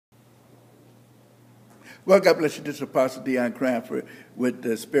Well, God bless you. This is Apostle Dion Cranford with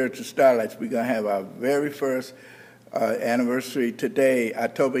the Spiritual Starlights. We're going to have our very first anniversary today,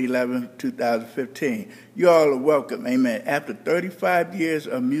 October 11th, 2015. You all are welcome. Amen. After 35 years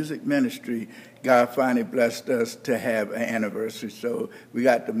of music ministry, God finally blessed us to have an anniversary. So we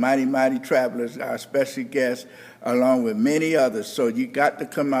got the Mighty Mighty Travelers, our special guests, along with many others. So you got to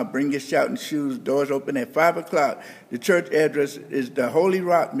come out, bring your shouting shoes. Doors open at 5 o'clock. The church address is the Holy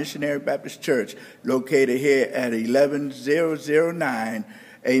Rock Missionary Baptist Church, located here at 11009.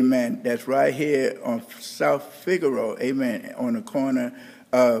 Amen. That's right here on South Figaro. Amen. On the corner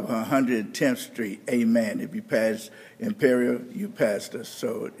of 110th Street. Amen. If you pass Imperial, you passed us.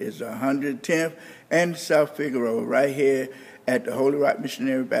 So it's 110th and South Figaro right here at the Holy Rock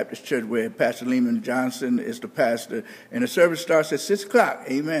Missionary Baptist Church, where Pastor Lehman Johnson is the pastor. And the service starts at 6 o'clock.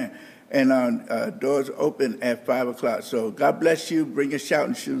 Amen. And doors open at 5 o'clock. So God bless you. Bring your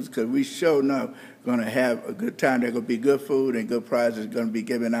shouting shoes, because we sure enough going to have a good time. There's going to be good food and good prizes going to be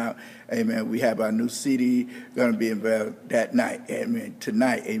given out. Amen. We have our new CD going to be involved that night. Amen.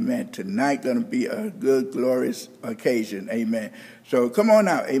 Tonight. Amen. Tonight going to be a good, glorious occasion. Amen. So come on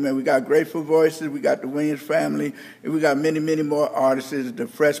out. Amen. We got Grateful Voices. We got the Williams family. And we got many, many more artists, the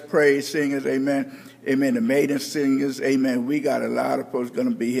Fresh Praise singers. Amen. Amen. The Maiden singers. Amen. We got a lot of folks going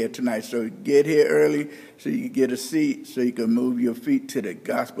to be here tonight. So get here early so you can get a seat, so you can move your feet to the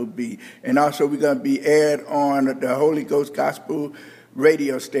gospel beat. And also we're going to be aired on the Holy Ghost Gospel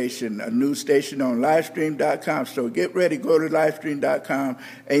radio station, a new station on livestream.com. So get ready, go to livestream.com.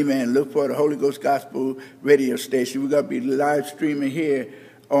 Amen. Look for the Holy Ghost Gospel radio station. We're going to be live streaming here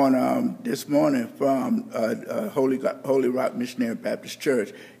on this morning from Holy Rock Missionary Baptist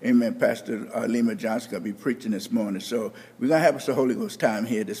Church. Amen. Pastor Lehman Johnson going to be preaching this morning. So we're going to have us a Holy Ghost time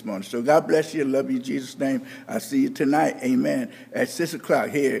here this morning. So God bless you. Love you in Jesus' name. I'll see you tonight. Amen. At 6 o'clock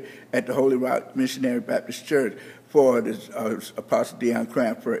here at the Holy Rock Missionary Baptist Church for this Apostle Dion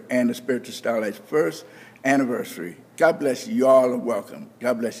Cranford and the Spiritual Starlights first anniversary. God bless you. You all are welcome.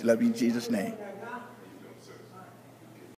 God bless you. Love you in Jesus' name.